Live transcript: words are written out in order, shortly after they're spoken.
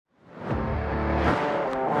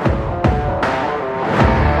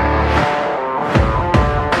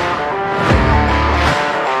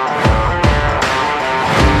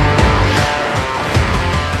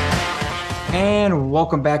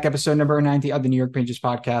Welcome back, episode number 90 of the New York Rangers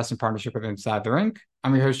podcast in partnership with Inside the Rink.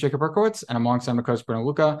 I'm your host, Jacob Berkowitz, and I'm alongside my co-host, Bruno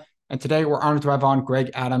Luca. And today we're honored to have on Greg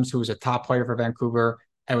Adams, who was a top player for Vancouver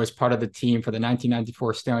and was part of the team for the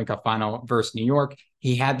 1994 Stanley Cup Final versus New York.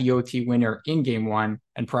 He had the OT winner in Game 1,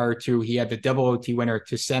 and prior to, he had the double OT winner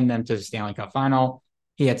to send them to the Stanley Cup Final.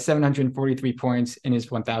 He had 743 points in his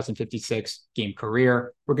 1,056 game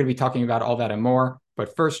career. We're going to be talking about all that and more.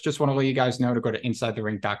 But first, just want to let you guys know to go to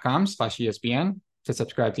InsideTheRink.com/ESPN to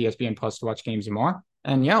subscribe to ESPN Plus to watch games and more.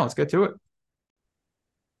 And yeah, let's get to it.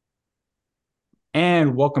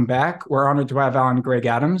 And welcome back. We're honored to have on Greg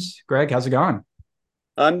Adams. Greg, how's it going?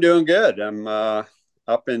 I'm doing good. I'm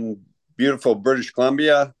up in beautiful British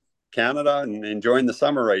Columbia, Canada, and enjoying the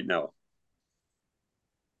summer right now.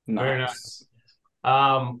 Very nice.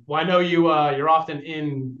 Well, I know you're often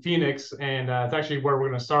in Phoenix, and it's actually where we're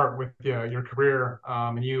going to start with your career,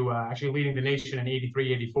 and you actually leading the nation in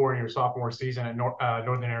 83, 84 in your sophomore season at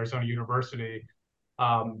Northern Arizona University.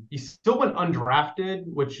 You still went undrafted,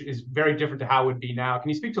 which is very different to how it would be now. Can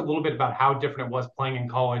you speak to a little bit about how different it was playing in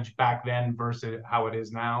college back then versus how it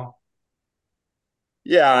is now?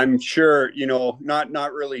 Yeah, I'm sure,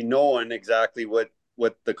 not really knowing exactly what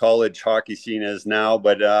the college hockey scene is now,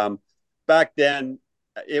 but back then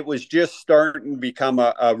it was just starting to become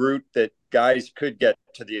a route that guys could get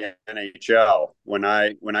to the NHL when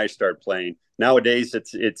I started playing. Nowadays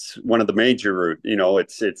it's one of the major route,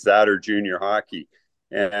 it's that or junior hockey.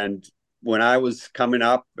 And when I was coming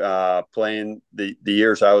up, playing the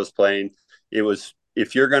years I was playing, it was,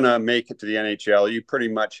 if you're going to make it to the NHL, you pretty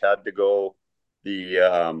much had to go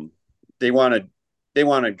they wanted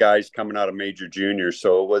guys coming out of major juniors.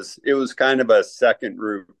 So it was kind of a second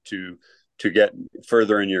route to get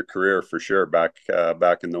further in your career for sure back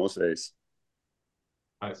in those days.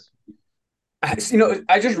 Nice. I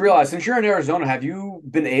just realized, since you're in Arizona, have you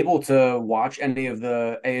been able to watch any of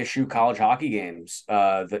the ASU college hockey games?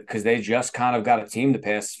 Because they just kind of got a team the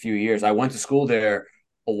past few years. I went to school there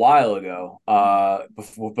a while ago,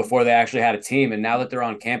 before they actually had a team, and now that they're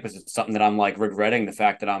on campus, it's something that I'm like regretting the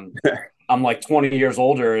fact that I'm like 20 years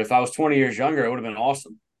older. If I was 20 years younger, it would have been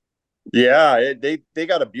awesome. Yeah, they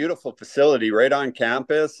got a beautiful facility right on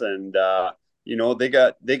campus, and they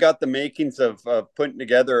got the makings of putting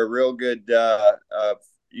together a real good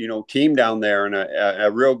team down there, and a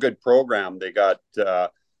real good program. They got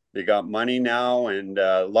money now, and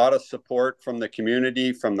a lot of support from the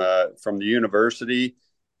community, from the university,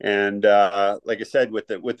 and like I said, with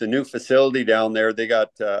the new facility down there, they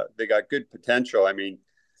got good potential. I mean,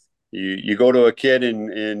 you go to a kid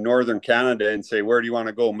in northern Canada and say, where do you want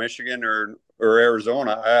to go, Michigan or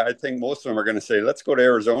Arizona? I think most of them are going to say, let's go to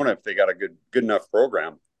Arizona if they got a good enough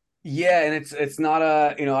program. Yeah, and it's not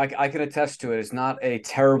a, I can attest to it. It's not a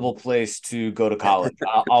terrible place to go to college.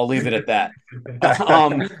 I'll leave it at that.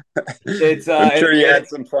 I'm sure you had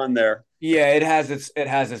some fun there. Yeah, it has its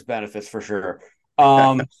benefits for sure.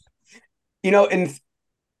 And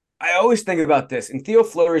I always think about this. In Theo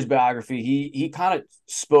Fleury's biography, he kind of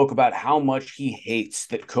spoke about how much he hates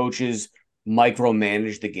that coaches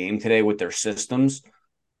micromanage the game today with their systems.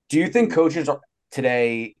 Do you think coaches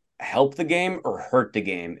today help the game or hurt the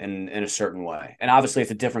game in a certain way? And obviously,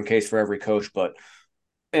 it's a different case for every coach, but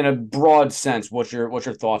in a broad sense, what's your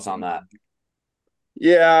thoughts on that?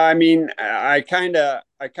 Yeah, I mean, I kind of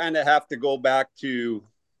have to go back to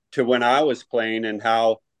when I was playing, and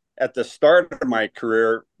how at the start of my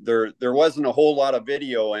career there wasn't a whole lot of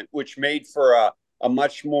video, and which made for a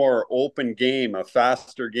much more open game, a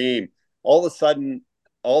faster game. All of a sudden,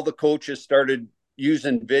 all the coaches started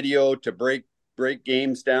using video to break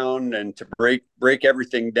games down and to break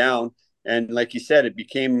everything down. And like you said, it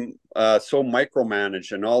became so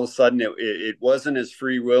micromanaged, and all of a sudden it wasn't as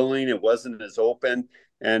free willing, it wasn't as open.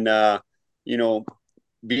 And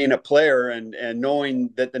being a player and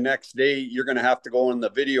knowing that the next day you're going to have to go in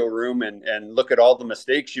the video room and look at all the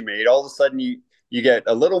mistakes you made, all of a sudden you get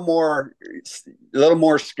a little more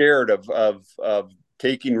scared of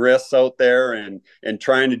taking risks out there and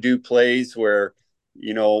trying to do plays where,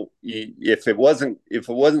 if it wasn't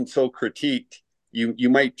so critiqued, you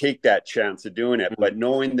might take that chance of doing it. But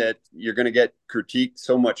knowing that you're going to get critiqued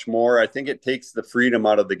so much more, I think it takes the freedom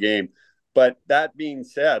out of the game. But that being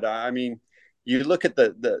said, I mean, you look at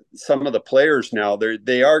the some of the players now,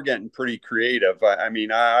 they are getting pretty creative. I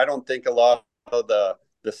mean, I don't think a lot of the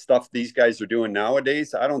stuff these guys are doing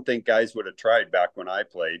nowadays, I don't think guys would have tried back when I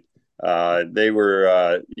played. They were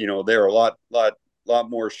a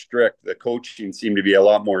lot more strict. The coaching seemed to be a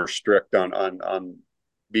lot more strict on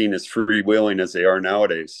being as freewheeling as they are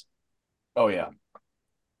nowadays. Oh yeah.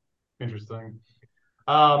 Interesting.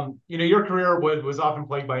 Your career was often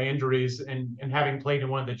plagued by injuries, and having played in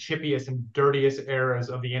one of the chippiest and dirtiest eras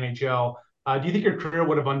of the NHL, do you think your career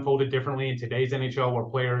would have unfolded differently in today's NHL, where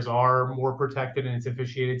players are more protected and it's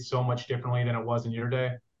officiated so much differently than it was in your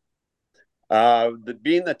day?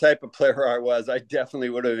 Being the type of player I was, I definitely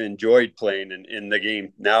would have enjoyed playing in the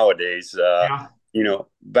game nowadays. Yeah.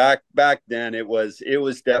 Back then it was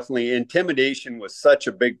definitely, intimidation was such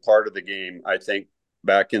a big part of the game. I think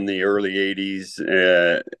back in the early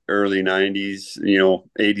 80s, early 90s,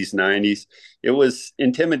 80s, 90s, it was,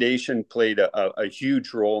 intimidation played a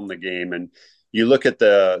huge role in the game. And you look at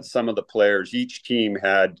some of the players, each team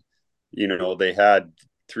had, they had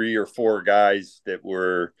three or four guys that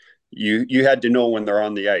were, you had to know when they're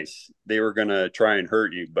on the ice, they were going to try and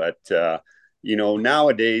hurt you. But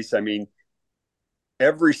nowadays, I mean,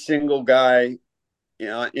 every single guy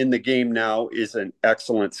in the game now is an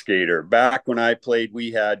excellent skater. Back when I played,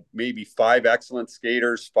 we had maybe five excellent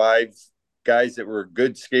skaters, five guys that were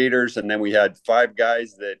good skaters, and then we had five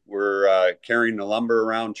guys that were carrying the lumber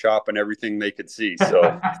around, chopping everything they could see.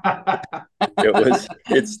 So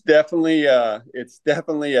it's definitely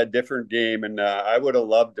a different game, and I would have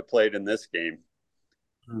loved to play it in this game.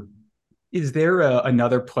 Is there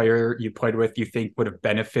another player you played with you think would have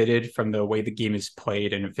benefited from the way the game is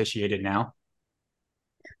played and officiated now?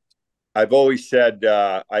 I've always said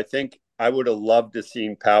I think I would have loved to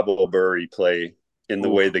seen Pavel Bure play in the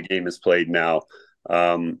way the game is played now.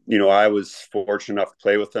 I was fortunate enough to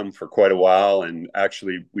play with him for quite a while, and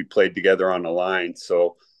actually we played together on the line.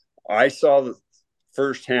 So I saw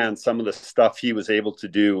firsthand some of the stuff he was able to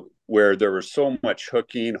do, where there was so much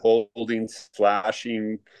hooking, holding,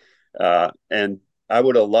 slashing, and I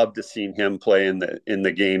would have loved to seen him play in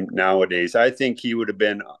the game nowadays. I think he would have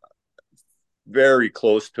been very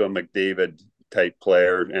close to a McDavid type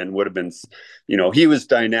player, and would have been, he was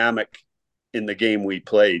dynamic in the game we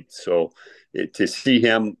played. So to see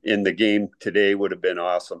him in the game today would have been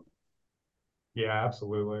awesome. Yeah,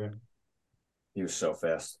 absolutely. He was so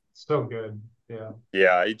fast. So good.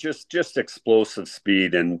 Yeah, it just explosive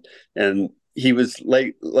speed, and he was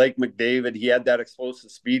like McDavid. He had that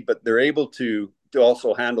explosive speed, but they're able to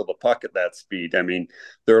also handle the puck at that speed. I mean,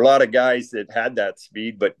 there are a lot of guys that had that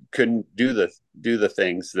speed but couldn't do the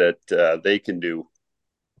things that they can do.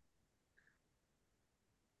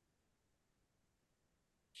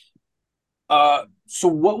 So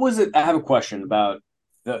what was it? I have a question about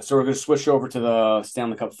so we're going to switch over to the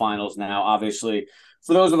Stanley Cup Finals now. Obviously,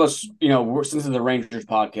 for those of us, since it's the Rangers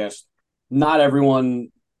podcast, not everyone.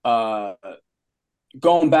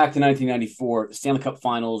 Going back to 1994, the Stanley Cup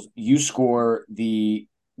Finals, you score the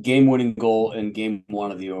game-winning goal in Game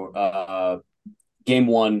One of the Game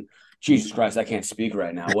One. Jesus Christ, I can't speak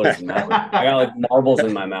right now. What is the matter? I got like marbles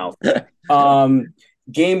in my mouth.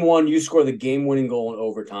 Game One, you score the game-winning goal in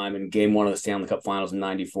overtime in Game One of the Stanley Cup Finals in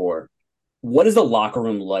 '94. What is the locker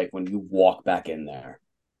room like when you walk back in there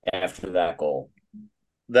after that goal?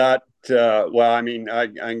 Well, I mean,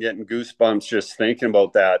 I'm getting goosebumps just thinking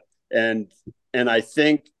about that, and I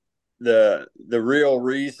think the real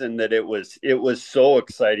reason that it was so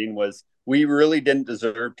exciting was we really didn't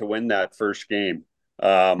deserve to win that first game.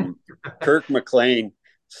 Kirk McLean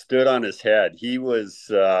stood on his head. He was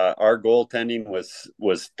our goaltending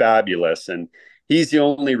was fabulous, and he's the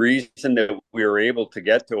only reason that we were able to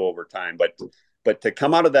get to overtime. But to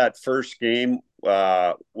come out of that first game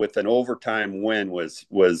with an overtime win was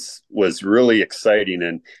really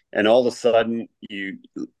exciting, and all of a sudden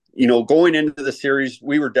going into the series,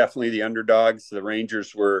 we were definitely the underdogs. The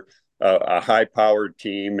Rangers were a high-powered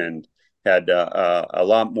team and had a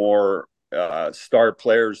lot more star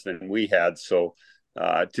players than we had. So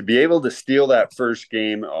to be able to steal that first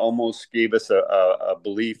game almost gave us a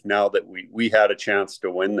belief now that we had a chance to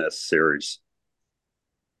win this series.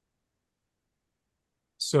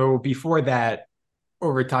 So before that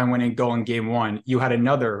overtime winning goal in Game One, you had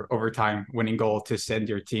another overtime winning goal to send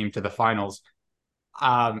your team to the finals.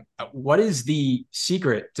 What is the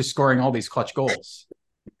secret to scoring all these clutch goals?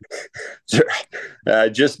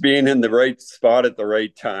 Just being in the right spot at the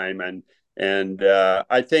right time, and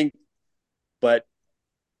I think, but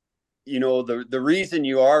the reason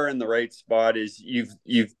you are in the right spot is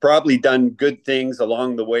you've probably done good things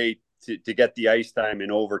along the way to get the ice time in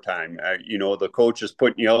overtime. The coach is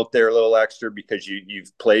putting you out there a little extra because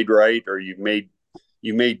you've played right, or you made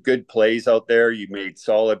good plays out there. You made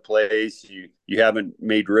solid plays. You haven't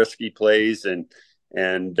made risky plays, and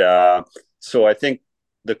so I think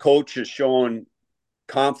the coach has shown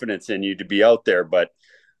confidence in you to be out there. But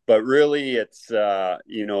really, it's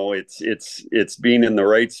being in the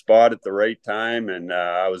right spot at the right time, and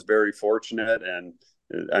I was very fortunate,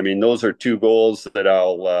 I mean, those are two goals that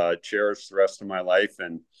I'll cherish the rest of my life.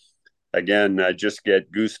 And again, I just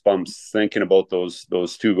get goosebumps thinking about those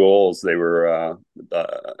two goals. They were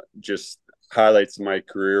just highlights of my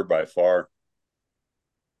career by far.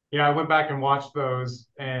 Yeah, I went back and watched those,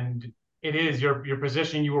 and it is your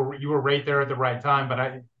position. You were right there at the right time, but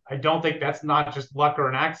I don't think that's not just luck or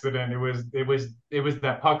an accident. It was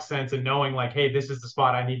that puck sense and knowing like, hey, this is the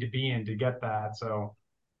spot I need to be in to get that. So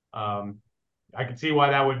um, I can see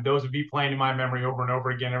why those would be playing in my memory over and over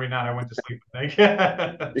again every night I went to sleep, I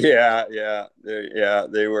think. Yeah,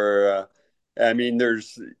 they were. I mean,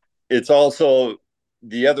 it's also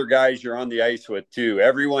the other guys you're on the ice with too.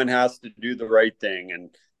 Everyone has to do the right thing, and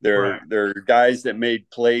Right. there are guys that made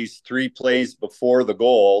plays, 3 plays before the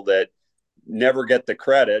goal that never get the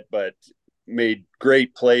credit, but made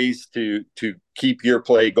great plays to keep your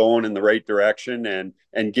play going in the right direction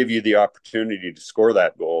and give you the opportunity to score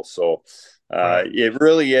that goal. So Right. it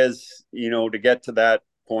really is, to get to that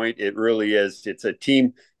point, it really is. It's a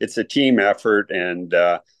team effort, and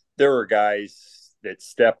there were guys that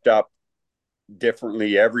stepped up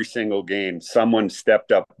differently every single game. Someone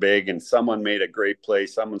stepped up big, and someone made a great play.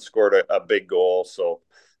 Someone scored a big goal. So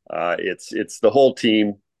it's the whole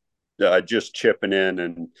team just chipping in,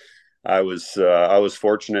 and I was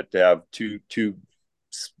fortunate to have two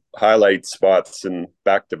highlight spots and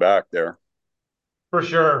back to back there. For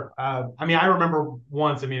sure. I mean, I remember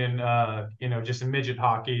once, I mean, just in midget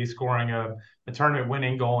hockey, scoring a tournament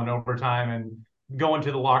winning goal in overtime and going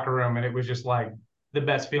to the locker room, and it was just like the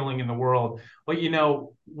best feeling in the world. But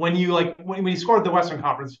when you scored the Western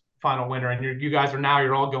Conference final winner, and you guys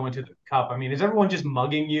you're all going to the cup. I mean, is everyone just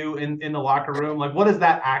mugging you in the locker room? Like, what is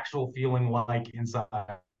that actual feeling like inside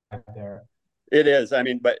there? It is. I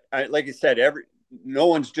mean, but like you said, no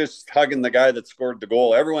one's just hugging the guy that scored the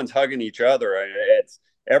goal. Everyone's hugging each other.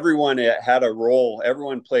 Everyone had a role.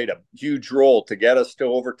 Everyone played a huge role to get us to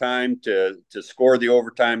overtime, to score the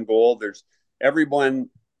overtime goal. There's everyone.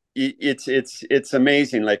 It's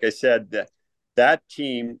amazing. Like I said, that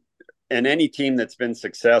team and any team that's been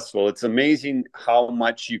successful, it's amazing how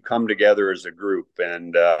much you come together as a group.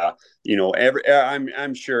 And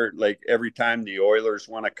I'm sure like every time the Oilers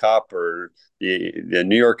won a cup or the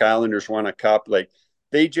New York Islanders won a cup, like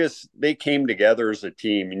they came together as a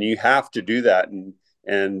team, and you have to do that.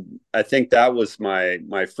 And I think that was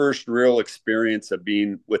my first real experience of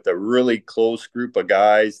being with a really close group of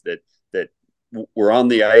guys that were on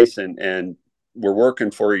the ice and were working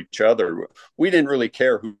for each other. We didn't really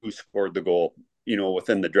care who scored the goal,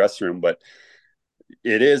 within the dressing room, but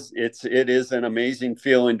it is an amazing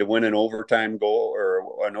feeling to win an overtime goal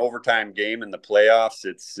or an overtime game in the playoffs.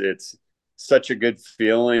 It's such a good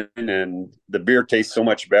feeling, and the beer tastes so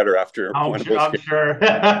much better after one of those I'm games. sure.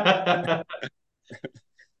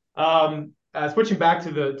 Switching back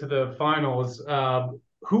to the finals,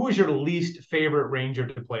 who was your least favorite Ranger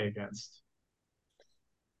to play against?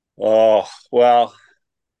 Oh, well,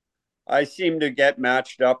 I seem to get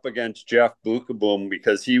matched up against Jeff Bukaboom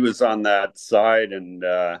because he was on that side, and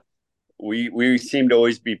we seem to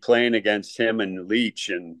always be playing against him and Leach,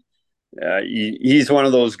 and he's one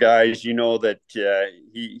of those guys, that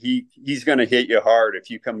he's going to hit you hard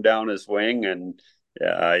if you come down his wing and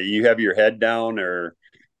you have your head down or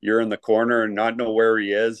you're in the corner and not know where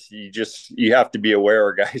he is. You have to be aware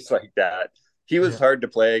of guys like that. He was hard to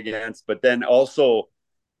play against, but then also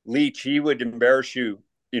Leach, he would embarrass you.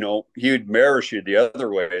 He would embarrass you the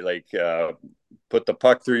other way, like put the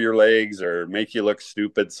puck through your legs or make you look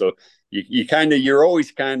stupid. So you're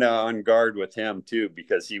always kind of on guard with him too,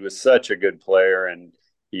 because he was such a good player, and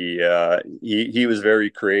he was very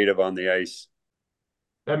creative on the ice.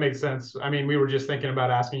 That makes sense. I mean, we were just thinking about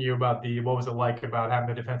asking you about what was it like about having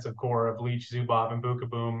the defensive core of Leach, Zubov, and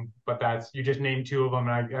Bukaboom, but you just named two of them,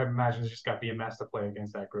 and I imagine it's just got to be a mess to play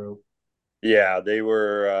against that group. Yeah, they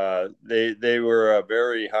were they were a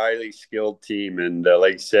very highly skilled team, and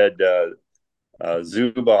like I said,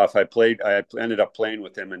 Zubov, I ended up playing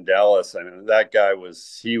with him in Dallas. I mean, that guy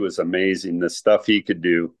was amazing. The stuff he could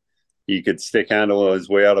do, he could stick handle his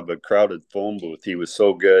way out of a crowded phone booth. He was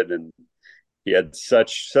so good, and he had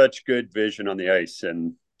such good vision on the ice,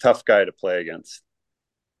 and tough guy to play against.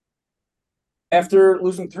 After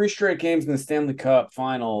losing 3 straight games in the Stanley Cup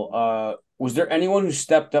final, was there anyone who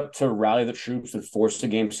stepped up to rally the troops and force a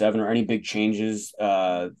game 7, or any big changes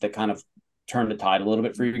that kind of turned the tide a little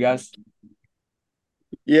bit for you guys?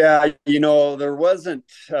 Yeah, there wasn't.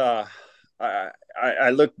 I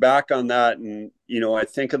look back on that, and I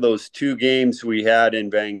think of those 2 games we had in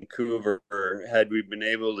Vancouver. Had we been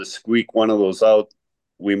able to squeak one of those out,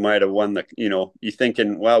 we might have won the. You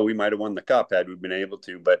thinking, well, we might have won the cup had we been able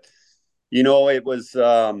to, but It was.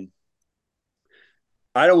 I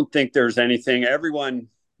don't think there's anything. Everyone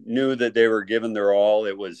knew that they were giving their all.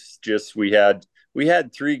 It was just we had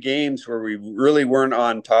 3 games where we really weren't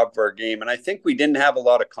on top of our game, and I think we didn't have a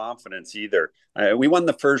lot of confidence either. We won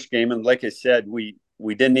the first game, and like I said, we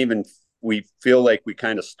didn't even we feel like we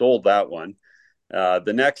kind of stole that one.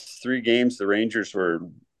 The next 3 games, the Rangers were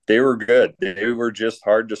good. They were just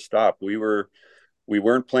hard to stop. We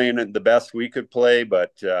weren't playing the best we could play,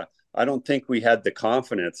 but I don't think we had the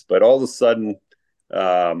confidence. But all of a sudden,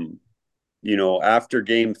 um, after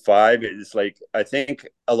game 5, it's like I think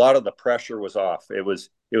a lot of the pressure was off. It was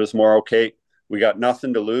more okay. We got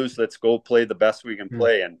nothing to lose. Let's go play the best we can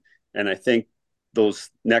play. And I think those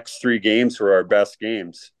next 3 games were our best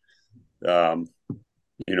games. Coming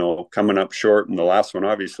up short in the last one,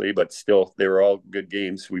 obviously, but still, they were all good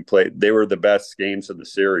games we played. They were the best games of the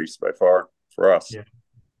series by far for us. Yeah.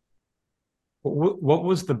 What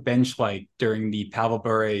was the bench like during the Pavel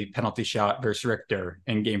Bure penalty shot versus Richter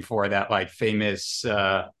in Game 4? That like famous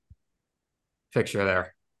picture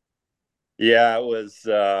there. Yeah, it was.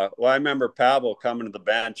 Well, I remember Pavel coming to the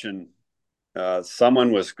bench, and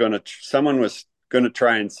someone was gonna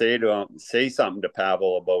try and say something to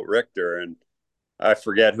Pavel about Richter, and I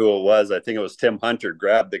forget who it was. I think it was Tim Hunter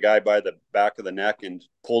grabbed the guy by the back of the neck and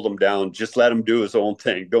pulled him down. Just let him do his own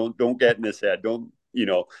thing. Don't get in his head. Don't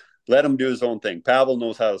let him do his own thing. Pavel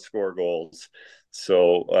knows how to score goals.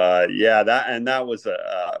 So that was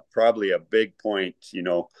probably a big point.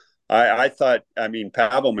 I thought,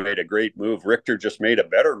 Pavel made a great move. Richter just made a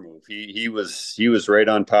better move. He was right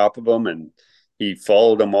on top of him, and he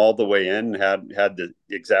followed him all the way in. Had the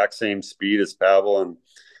exact same speed as Pavel, and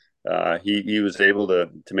he was able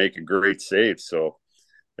to make a great save. So,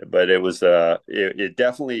 but it was it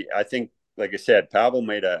definitely, I think, like I said, Pavel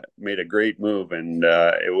made a great move, and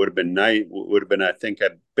it would have been nice. Would have been, I think,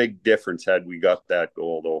 a big difference had we got that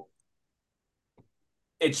goal though.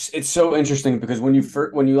 It's so interesting because when you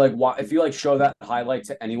if you show that highlight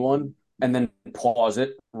to anyone and then pause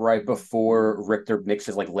it right before Richter makes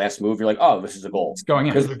his last move, you're like, oh, this is a goal. It's going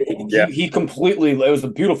in. Because he completely, it was a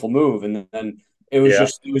beautiful move, and then it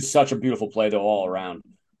was such a beautiful play though all around.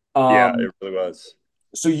 Yeah, it really was.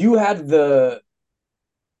 So you had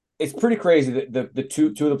it's pretty crazy that the two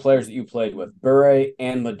of the players that you played with, Bure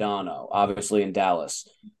and Modano, obviously in Dallas,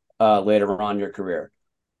 later on in your career.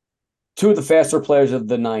 2 of the faster players of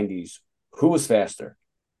the 90s. Who was faster?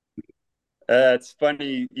 It's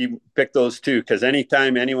funny you pick those 2 because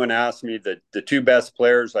anytime anyone asks me the 2 best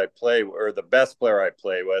players I play or the best player I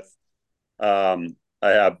play with, I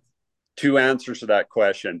have 2 answers to that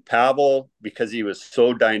question. Pavel, because he was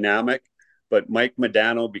so dynamic, but Mike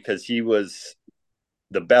Modano, because he was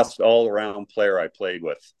the best all-around player I played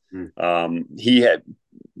with.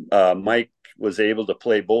 Mike was able to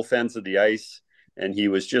play both ends of the ice, and he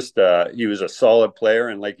was a solid player.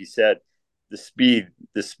 And like you said, the speed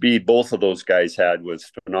both of those guys had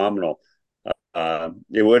was phenomenal.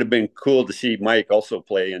 It would have been cool to see Mike also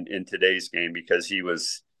play in today's game because he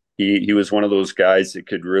was one of those guys that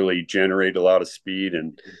could really generate a lot of speed.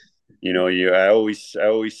 And I always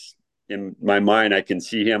in my mind I can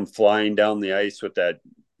see him flying down the ice with that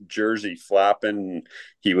jersey flapping.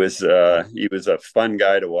 He was a fun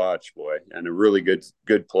guy to watch, boy, and a really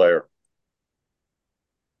good player.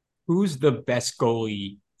 Who's the best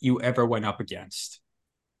goalie you ever went up against?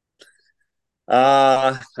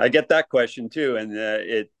 I get that question too, and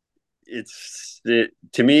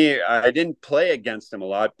to me, I didn't play against him a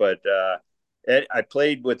lot, but I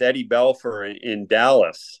played with Eddie Belfour in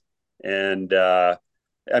Dallas, and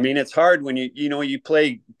it's hard when you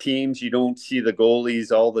play teams, you don't see the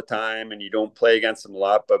goalies all the time, and you don't play against them a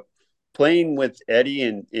lot. But playing with Eddie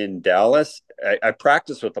in Dallas, I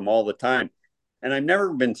practice with him all the time. And I've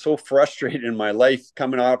never been so frustrated in my life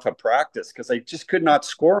coming off of practice because I just could not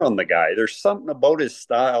score on the guy. There's something about his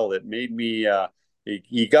style that made me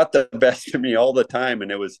he got the best of me all the time,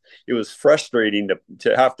 and it was frustrating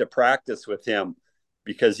to have to practice with him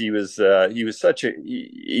because he was such a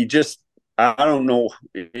he just I don't know,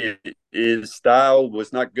 his style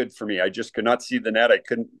was not good for me. I just could not see the net. I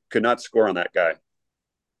could not score on that guy.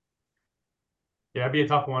 Yeah, it'd be a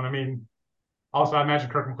tough one. Also, I imagine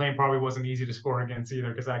Kirk McLean probably wasn't easy to score against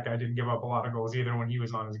either because that guy didn't give up a lot of goals either when he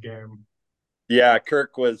was on his game. Yeah,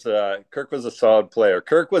 Kirk was a solid player.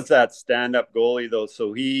 Kirk was that stand-up goalie though,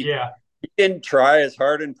 so he didn't try as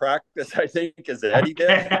hard in practice, I think, as Eddie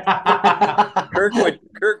did. Kirk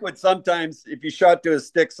would sometimes, if you shot to his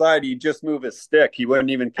stick side, he'd just move his stick. He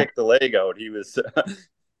wouldn't even kick the leg out. He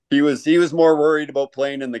was more worried about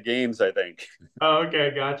playing in the games, I think. Oh,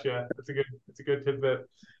 okay, gotcha. That's a good tidbit.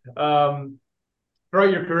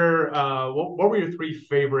 throughout your career, what were your three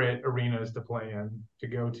favorite arenas to play in, to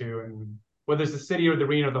go to, and whether it's the city or the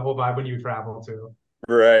arena or the whole vibe when you travel to?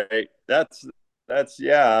 Right. That's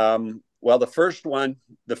yeah. Well, the first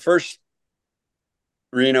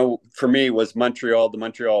arena for me was Montreal, the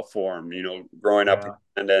Montreal Forum. Growing up in Yeah.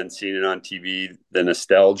 Canada and seeing it on TV, the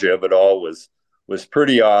nostalgia of it all was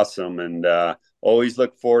pretty awesome, and always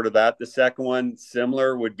look forward to that. The second one,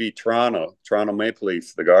 similar, would be Toronto Maple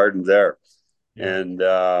Leafs, the Garden there, Yeah. and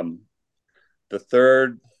the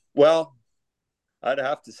third, well, I'd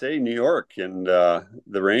have to say New York and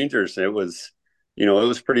the Rangers. It was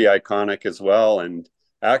pretty iconic as well, and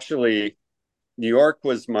actually, New York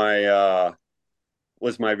was my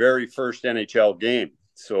very first NHL game.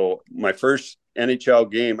 So my first NHL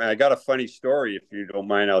game, I got a funny story if you don't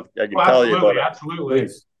mind. I can tell you about Absolutely, it. absolutely.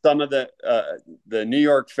 Some of the New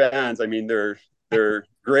York fans, I mean, they're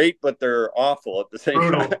great, but they're awful at the same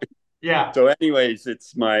Brutal. time. Yeah. So, anyways,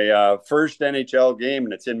 it's my first NHL game,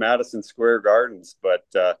 and it's in Madison Square Gardens. But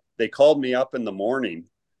they called me up in the morning,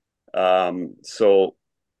 so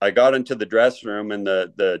I got into the dressing room, and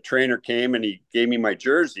the trainer came and he gave me my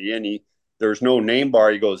jersey, and there was no name bar.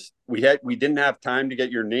 He goes, we didn't have time to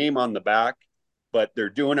get your name on the back, but they're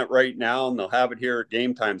doing it right now, and they'll have it here at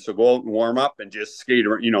game time. So go out and warm up and just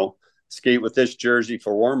skate with this jersey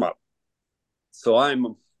for warm up. So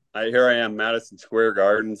here I am, Madison Square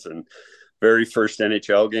Gardens, and very first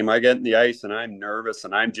NHL game. I get in the ice and I'm nervous,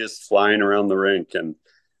 and I'm just flying around the rink and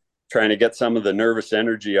trying to get some of the nervous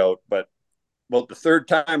energy out. But about the third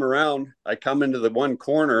time around, I come into the one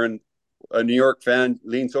corner, and a New York fan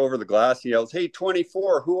leans over the glass and yells, "Hey,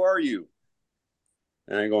 24, who are you?"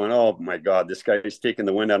 And I'm going, "Oh my God, this guy is taking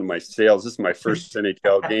the wind out of my sails. This is my first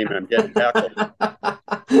NHL game, and I'm getting heckled."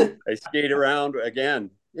 I skate around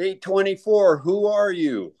again. "Hey, 24, who are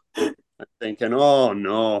you?" I'm thinking, "Oh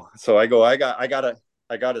no." So I go, I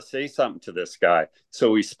gotta say something to this guy.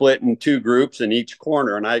 So we split in two groups in each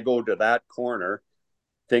corner, and I go to that corner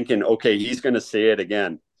thinking, okay, he's going to say it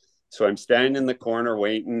again. So I'm standing in the corner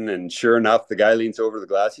waiting, and sure enough, the guy leans over the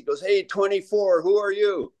glass. He goes, "Hey, 24, who are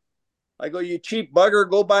you?" I go, "You cheap bugger,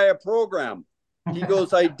 go buy a program." He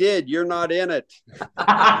goes, "I did. You're not in it."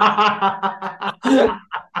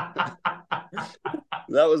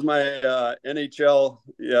 That was my NHL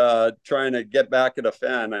trying to get back at a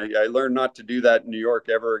fan. I learned not to do that in New York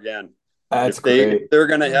ever again. That's If great. they're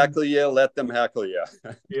going to heckle you, let them heckle you.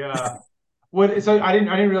 Yeah. So I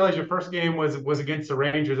didn't realize your first game was against the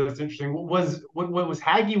Rangers. That's interesting. What was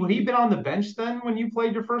Haggy? Would he been on the bench then when you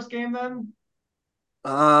played your first game then?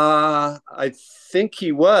 I think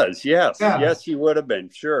he was. Yes, Yeah. yes, he would have been.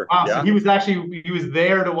 Sure. Wow. So Yeah, he was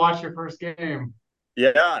there to watch your first game.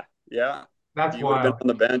 yeah, yeah. That's He would have been wild. on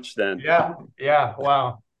the bench then. Yeah. Yeah.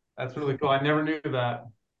 Wow. That's really cool. I never knew that.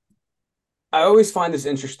 I always find this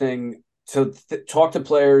interesting to talk to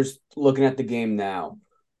players looking at the game now.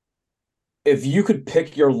 If you could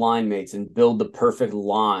pick your line mates and build the perfect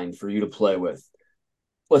line for you to play with,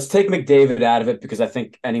 let's take McDavid out of it because I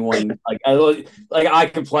think anyone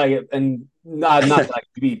I could play it, and not that I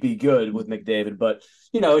could be good with McDavid, but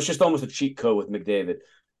it's just almost a cheat code with McDavid.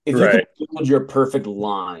 If you could Right. build your perfect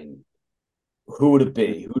line, who would it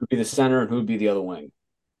be? Who would be the center and who would be the other wing?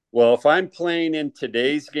 Well, if I'm playing in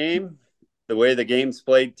today's game, the way the game's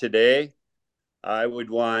played today, I would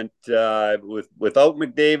want without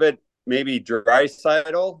McDavid, maybe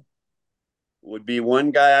Draisaitl would be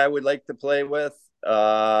one guy I would like to play with.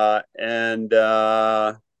 And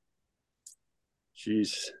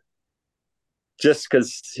geez, just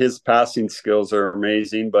because his passing skills are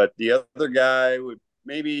amazing. But the other guy would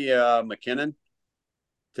maybe McKinnon.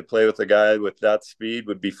 To play with a guy with that speed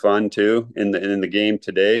would be fun too in the game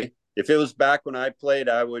today. If it was back when I played,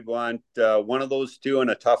 I would want one of those two and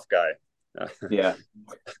a tough guy. Yeah.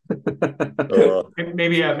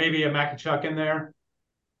 Maybe a Makachuk in there.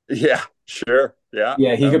 Yeah, sure. Yeah.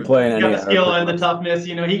 Yeah, he could play in He's any got the era. skill and the toughness.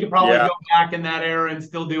 He could probably Yeah. go back in that era and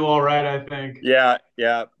still do all right, I think. Yeah,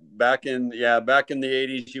 yeah. Back in the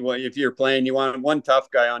 80s, if you're playing, you want one tough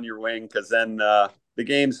guy on your wing because then the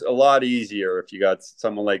game's a lot easier if you got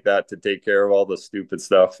someone like that to take care of all the stupid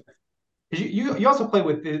stuff. You also played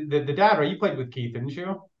with the dad, right? You played with Keith, didn't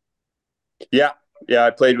you? Yeah, yeah. I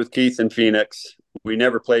played with Keith in Phoenix. We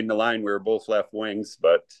never played in the line. We were both left wings,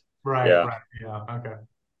 but Right. Yeah. Okay.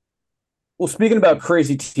 Well, speaking about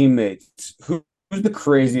crazy teammates, who's the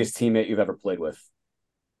craziest teammate you've ever played with?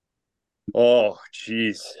 Oh,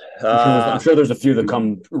 geez. I'm sure there's a few that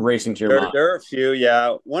come racing to your mind. There are a few,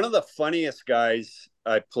 yeah. One of the funniest guys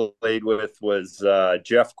I played with was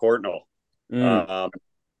Jeff Courtnall,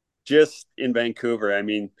 just in Vancouver. I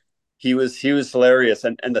mean, he was hilarious,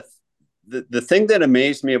 and the thing that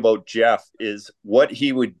amazed me about Jeff is what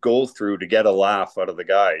he would go through to get a laugh out of the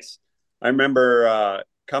guys. I remember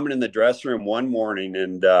coming in the dressing room one morning,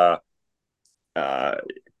 and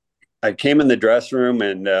I came in the dressing room,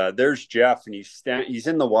 and there's Jeff, and he's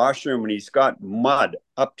in the washroom, and he's got mud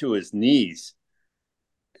up to his knees.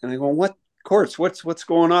 And I go, "What, Courts? What's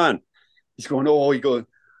going on?" He's going, "Oh," he goes,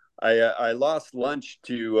 I lost lunch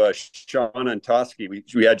to Sean Antosky.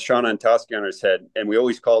 We had Sean Antosky on his head, and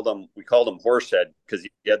we called him Horsehead because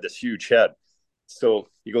he had this huge head. So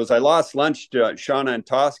he goes, "I lost lunch to Sean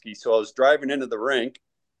Antosky, so I was driving into the rink,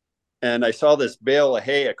 and I saw this bale of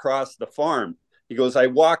hay across the farm." He goes, I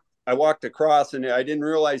walked across, and I didn't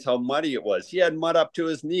realize how muddy it was. He had mud up to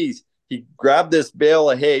his knees. He grabbed this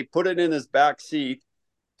bale of hay, put it in his back seat,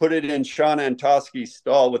 put it in Sean Antosky's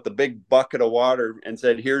stall with the big bucket of water, and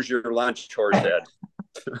said, "Here's your lunch, Horsehead."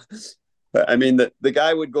 I mean, the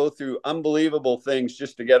guy would go through unbelievable things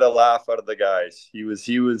just to get a laugh out of the guys. He was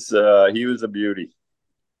a beauty.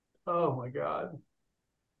 Oh my God.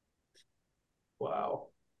 Wow.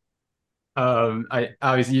 I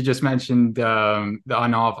obviously you just mentioned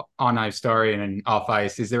the on ice story and off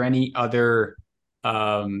ice. Is there any other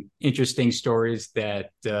interesting stories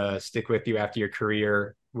that stick with you after your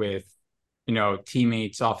career with,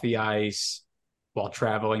 teammates off the ice while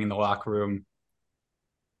traveling in the locker room?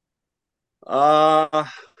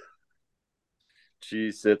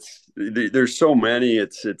 Geez, there's so many.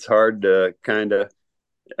 It's hard to kind of.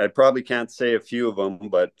 I probably can't say a few of them,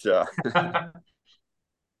 but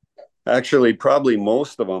actually, probably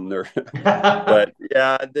most of them. But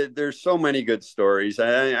yeah, there's so many good stories.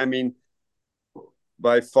 I mean,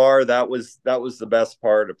 by far that was the best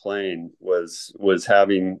part of playing was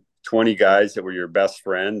having 20 guys that were your best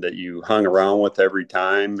friend that you hung around with every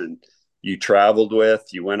time, and you traveled with,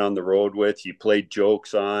 you went on the road with, you played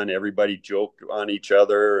jokes on, everybody joked on each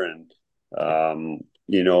other, and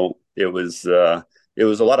it was a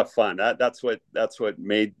lot of fun. That's what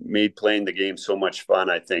made playing the game so much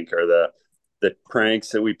fun, I think, are the pranks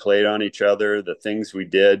that we played on each other, the things we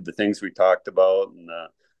did, the things we talked about, and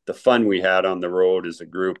the fun we had on the road as a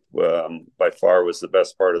group. By far was the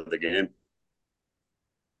best part of the game.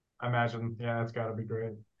 I imagine. Yeah, it's got to be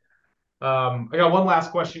great. I got one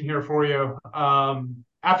last question here for you.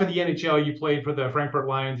 After the NHL, you played for the Frankfurt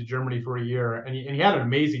Lions in Germany for a year, and you had an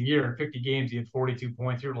amazing year. In 50 games, you had 42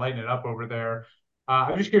 points. You were lighting it up over there.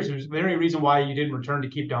 I'm just curious, was there any reason why you didn't return to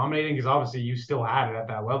keep dominating? Because obviously you still had it at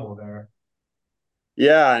that level there.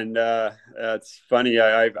 Yeah, and it's funny.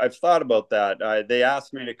 I've thought about that. They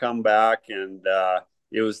asked me to come back, and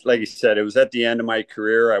it was like you said, it was at the end of my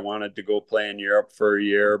career. I wanted to go play in Europe for a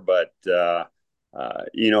year, but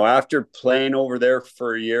after playing over there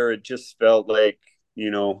for a year, it just felt like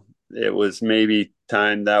it was maybe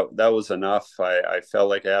time that was enough. I felt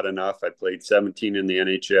like I had enough. I played 17 in the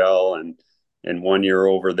NHL and 1 year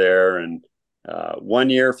over there, and 1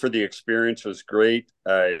 year for the experience was great.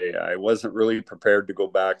 I wasn't really prepared to go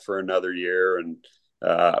back for another year, and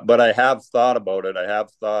but I have thought about it. I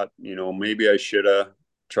have thought, maybe I should have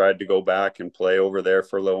tried to go back and play over there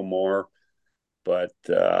for a little more. But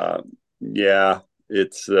yeah,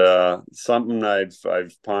 it's something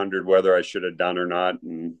I've pondered whether I should have done or not,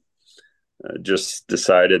 and just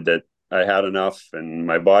decided that I had enough, and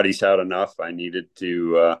my body's had enough. I needed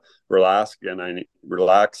to relax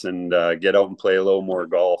and get out and play a little more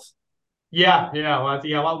golf. Yeah, well, a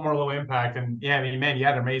lot more low impact, and yeah, I mean, man, you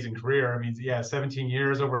had an amazing career. I mean, yeah, 17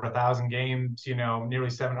 years, over 1,000 games, nearly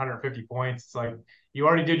 750 points. It's like you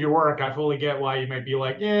already did your work. I fully get why you might be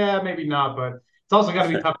like, yeah, maybe not, but it's also got to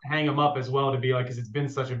be tough to hang them up as well, to be like, because it's been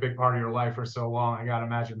such a big part of your life for so long. I gotta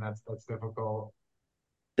imagine that's difficult.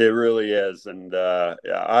 It really is, and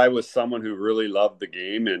I was someone who really loved the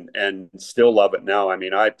game and still love it now. I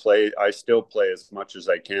mean, I still play as much as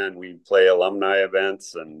I can. We play alumni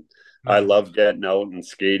events, and I love getting out and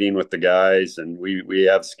skating with the guys. And we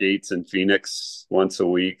have skates in Phoenix once a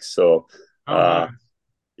week. So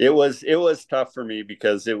it was tough for me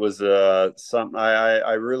because it was something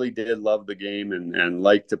I really did love the game and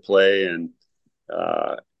like to play, and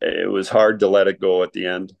it was hard to let it go at the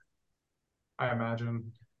end. I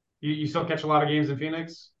imagine. You still catch a lot of games in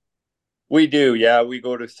Phoenix? We do, yeah. We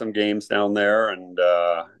go to some games down there, and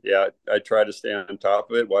yeah, I try to stay on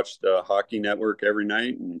top of it. Watch the Hockey Network every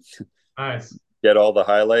night, and Nice. get all the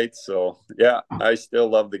highlights. So yeah, I still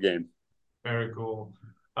love the game. Very cool.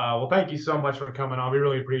 Well, thank you so much for coming on. We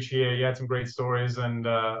really appreciate it. You had some great stories, and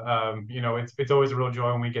it's always a real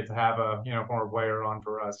joy when we get to have a former player on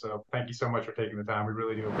for us. So thank you so much for taking the time. We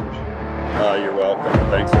really do appreciate it. You're welcome.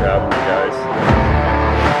 Thanks for having me,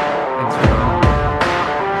 guys.